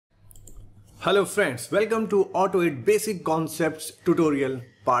Hello friends, welcome to AutoIt Basic Concepts Tutorial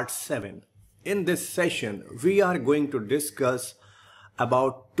Part 7. In this session, we are going to discuss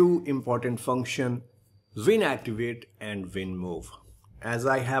about two important functions, WinActivate and WinMove. As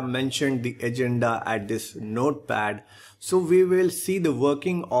I have mentioned the agenda at this notepad, so we will see the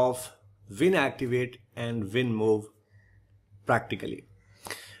working of WinActivate and WinMove practically.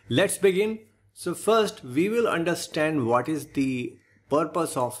 Let's begin. So first, we will understand what is the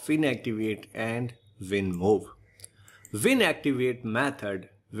purpose of WinActivate and WinMove. WinActivate method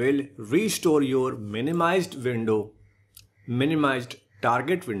will restore your minimized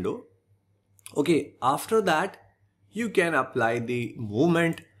target window. Okay, after that you can apply the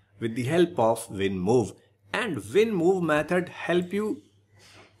movement with the help of WinMove, and WinMove method help you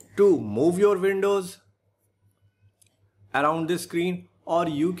to move your windows around the screen, or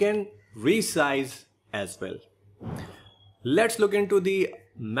you can resize as well. Let's look into the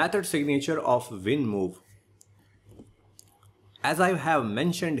method signature of WinMove. As I have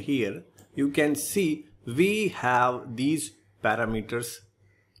mentioned here, you can see we have these parameters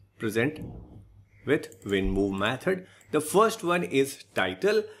present with WinMove method. The first one is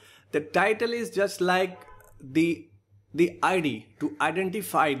title. The title is just like the ID to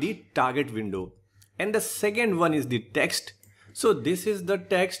identify the target window. And the second one is the text. So this is the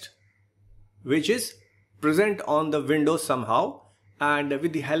text which is present on the window somehow, and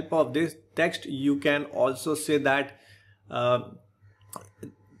with the help of this text you can also say that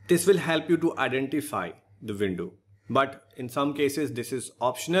this will help you to identify the window, but in some cases this is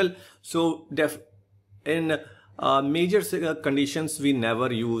optional. So in major conditions we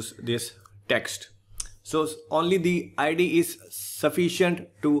never use this text, so only the ID is sufficient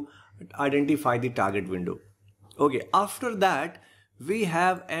to identify the target window. Okay, after that we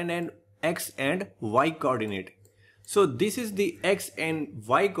have an X and Y coordinate. So this is the X and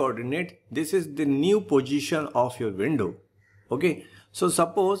Y coordinate. This is the new position of your window. Okay, so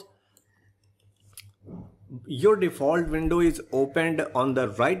suppose your default window is opened on the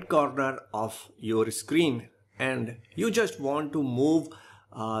right corner of your screen and you just want to move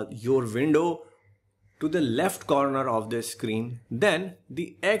your window to the left corner of the screen, then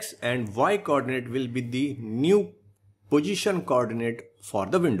the X and Y coordinate will be the new position coordinate for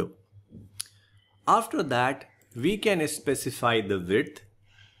the window. After that, we can specify the width.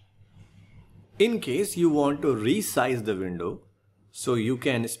 In case you want to resize the window, so you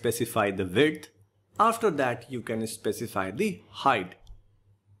can specify the width. After that, you can specify the height.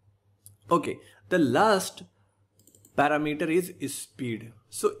 Okay, the last parameter is speed.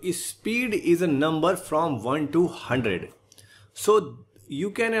 So speed is a number from 1 to 100. So you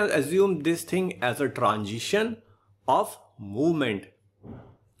can assume this thing as a transition of movement.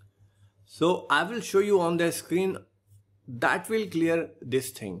 So I will show you on the screen, that will clear this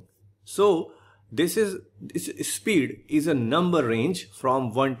thing. So this speed is a number range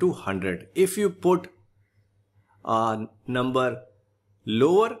from 1 to 100. If you put a number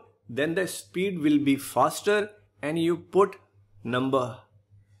lower, then the speed will be faster, and you put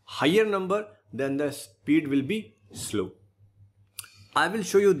higher number, then the speed will be slow. I will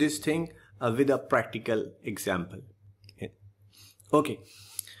show you this thing with a practical example. Okay.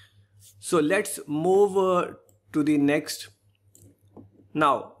 So let's move to the next.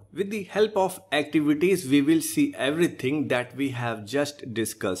 Now, with the help of activities, we will see everything that we have just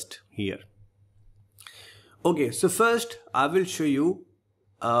discussed here. Okay, so first I will show you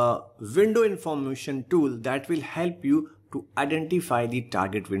a window information tool that will help you to identify the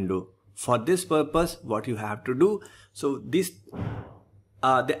target window. For this purpose, what you have to do, so this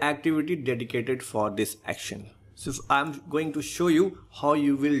the activity dedicated for this action. So I'm going to show you how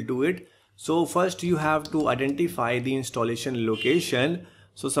you will do it. So first you have to identify the installation location.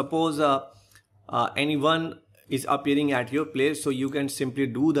 So suppose anyone is appearing at your place, so you can simply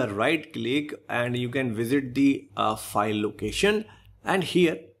do the right click and you can visit the file location, and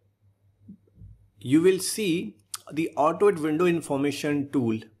here you will see the AutoIt window information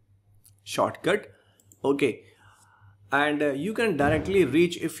tool shortcut. Okay, and you can directly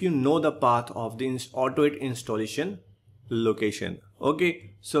reach if you know the path of the AutoIt installation location.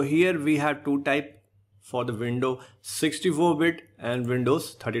 Okay, so here we have two types for the window, 64-bit and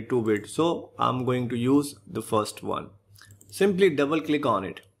Windows 32-bit. So I'm going to use the first one. Simply double click on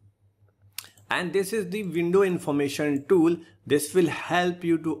it, and this is the window information tool. This will help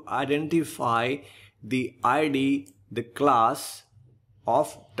you to identify the ID, the class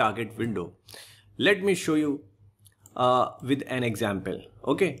of target window. Let me show you with an example.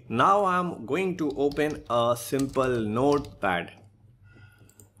 Okay, now I'm going to open a simple notepad.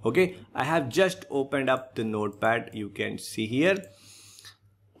 Okay, I have just opened up the notepad, you can see here,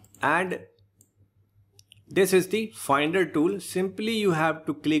 and this is the finder tool. Simply you have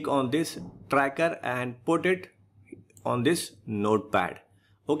to click on this tracker and put it on this notepad.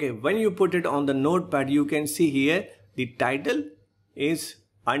 Okay, when you put it on the notepad, you can see here the title is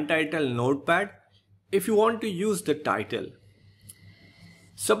untitled notepad. If you want to use the title,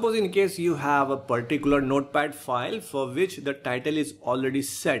 suppose in case you have a particular notepad file for which the title is already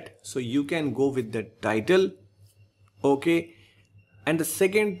set, so you can go with the title. Okay, and the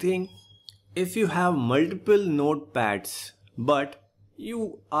second thing, if you have multiple notepads but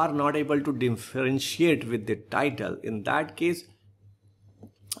you are not able to differentiate with the title, in that case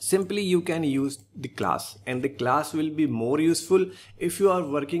simply you can use the class, and the class will be more useful if you are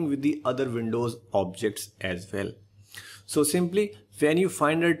working with the other Windows objects as well. So simply when you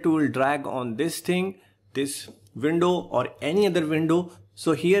find a tool, drag on this thing, this window or any other window,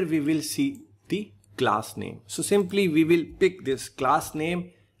 so here we will see the class name. So simply we will pick this class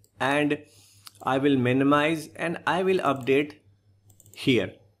name and I will minimize and I will update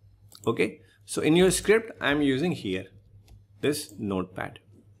here. Okay, so in your script I am using here this notepad.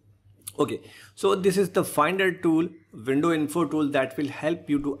 Okay, so this is the finder tool, window info tool, that will help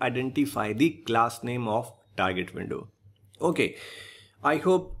you to identify the class name of target window. Okay, I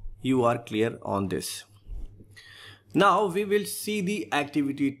hope you are clear on this. Now we will see the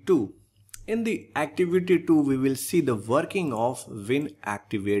activity 2. In the activity 2 we will see the working of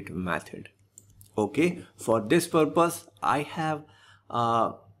WinActivate method. Okay, for this purpose I have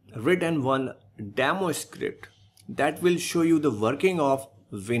written one demo script that will show you the working of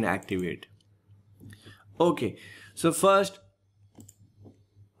WinActivate. Okay, so first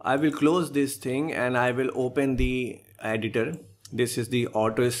I will close this thing and I will open the editor. This is the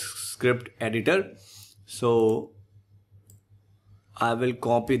AutoScript editor. So I will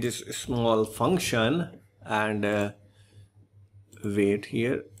copy this small function and wait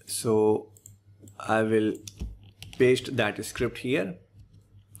here. So I will paste that script here,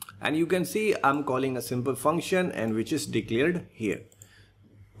 and you can see I'm calling a simple function and which is declared here.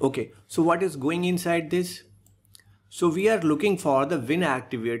 Okay, so what is going inside this? So we are looking for the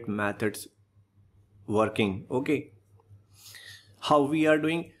WinActivate methods working. Okay, how we are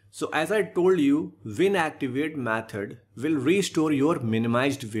doing? So as I told you, WinActivate method will restore your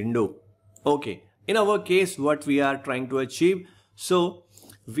minimized window. Okay, in our case what we are trying to achieve, so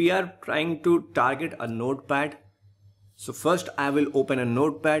we are trying to target a notepad. So first I will open a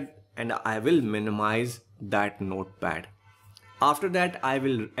notepad and I will minimize that notepad. After that I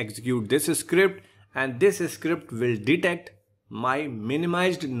will execute this script, and this script will detect my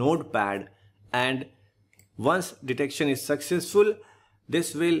minimized notepad, and once detection is successful,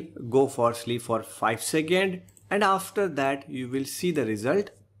 this will go for sleep for 5 seconds, and after that you will see the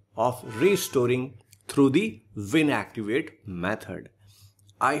result of restoring through the WinActivate method.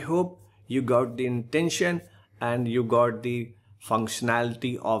 I hope you got the intention and you got the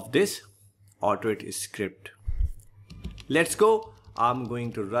functionality of this AutoIt script. Let's go. I'm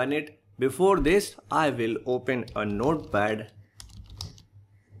going to run it. Before this I will open a notepad.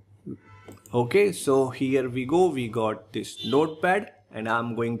 Okay, so here we go. We got this notepad and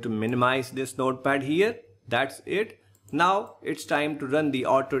I'm going to minimize this notepad here. That's it. Now it's time to run the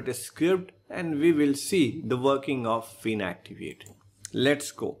AutoIt script and we will see the working of WinActivate.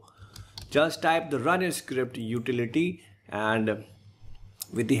 Let's go. Just type the run script utility, and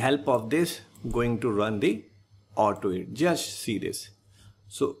with the help of this going to run the AutoIt. Just see this.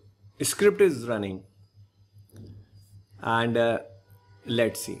 So script is running and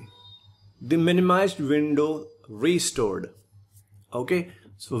let's see the minimized window restored. Okay,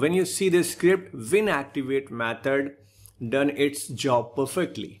 so when you see the script, WinActivate method done its job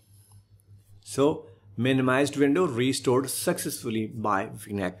perfectly. So minimized window restored successfully by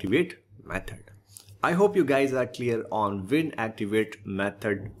WinActivate method. I hope you guys are clear on WinActivate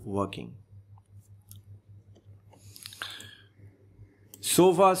method working.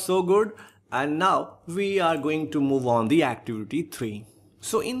 So far so good, and now we are going to move on the activity 3.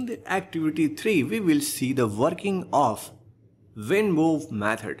 So in the activity 3 we will see the working of WinMove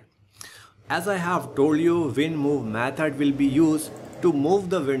method. As I have told you, WinMove method will be used to move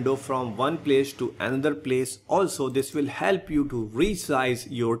the window from one place to another place. Also this will help you to resize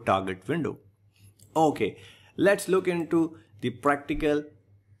your target window. Okay, let's look into the practical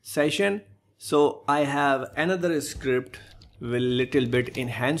session. So I have another script with little bit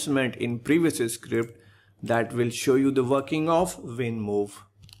enhancement in previous script that will show you the working of WinMove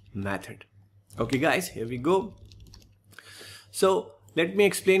method. Okay guys, here we go. So let me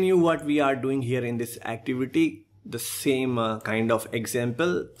explain you what we are doing here in this activity. The same kind of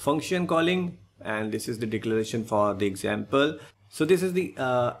example function calling, and this is the declaration for the example. So this is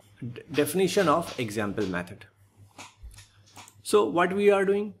the definition of example method. So what we are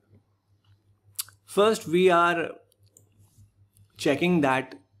doing? First, we are checking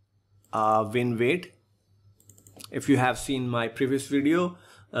that WinWait. If you have seen my previous video,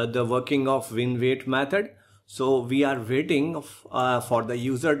 the working of WinWait method. So we are waiting for the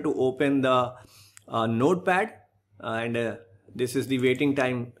user to open the notepad, and this is the waiting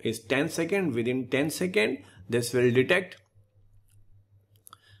time is 10 seconds. Within 10 seconds, this will detect,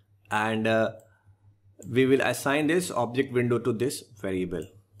 and we will assign this object window to this variable.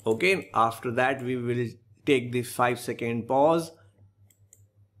 Okay, after that we will take the 5-second pause,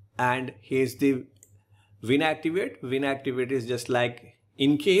 and here's the WinActivate. WinActivate is just like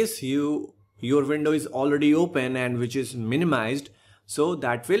in case your window is already open and which is minimized, so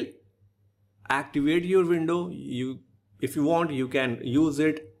that will activate your window. If you want, you can use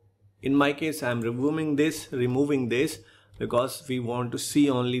it. In my case, I'm removing this because we want to see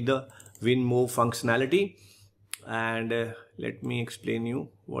only the WinMove functionality. And let me explain you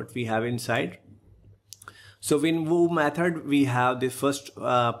what we have inside. So WinMove method, we have the first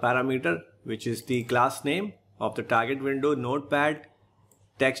parameter, which is the class name of the target window, notepad,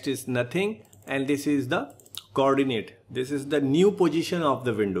 text is nothing, and this is the coordinate. This is the new position of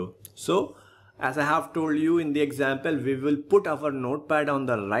the window. So as I have told you in the example, we will put our notepad on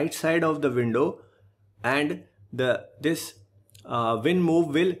the right side of the window, and this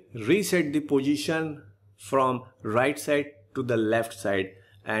WinMove will reset the position from right side to the left side,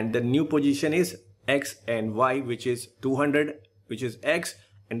 and the new position is X and Y, which is 200, which is X,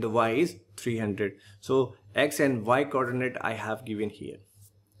 and the Y is 300. So X and Y coordinate I have given here.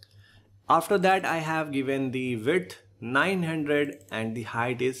 After that, I have given the width 900 and the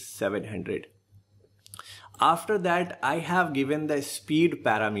height is 700. After that, I have given the speed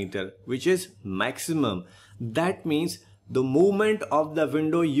parameter, which is maximum. That means the movement of the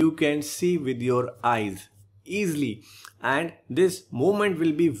window you can see with your eyes easily, and this movement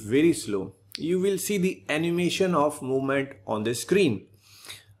will be very slow. You will see the animation of movement on the screen.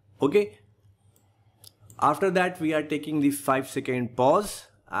 Okay. After that, we are taking the 5-second pause,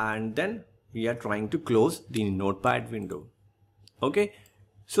 and then we are trying to close the notepad window. Okay.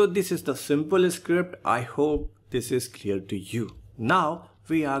 So this is the simple script. I hope this is clear to you. Now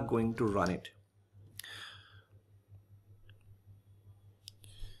we are going to run it.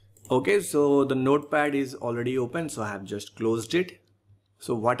 Okay, so the notepad is already open, so I have just closed it.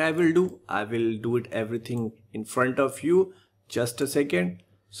 So what I will do it everything in front of you. Just a second.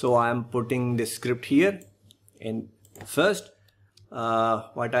 So I am putting the script here. And first,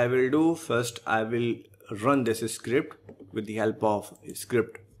 what I will do, first I will run this script with the help of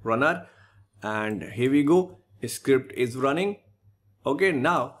script runner, and here we go. Script is running. Okay,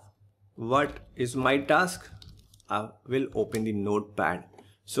 now what is my task? I will open the notepad.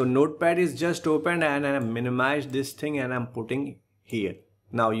 So notepad is just opened, and I minimized this thing and I'm putting here.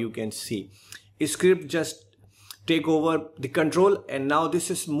 Now you can see script just take over the control, and now this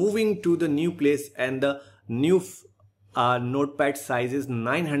is moving to the new place, and the new notepad size is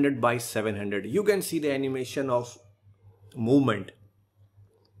 900 by 700. You can see the animation of movement.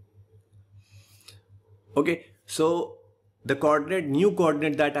 Okay, so the new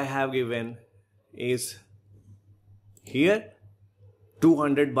coordinate that I have given is here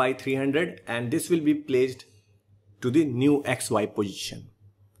 200 by 300, and this will be placed to the new XY position.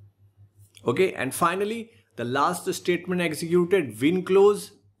 Okay, and finally the last statement executed, win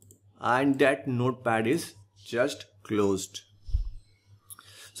close, and that notepad is just closed.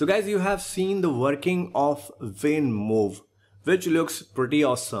 So guys, you have seen the working of WinMove, which looks pretty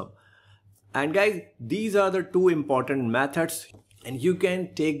awesome. And guys, these are the two important methods, and you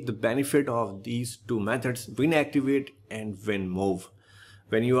can take the benefit of these two methods, WinActivate and WinMove,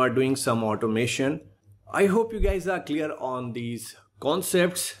 when you are doing some automation. I hope you guys are clear on these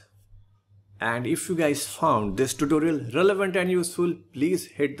concepts. And if you guys found this tutorial relevant and useful, please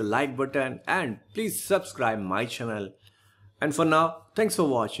hit the like button and please subscribe my channel. And for now, thanks for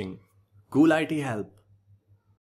watching. Cool IT help.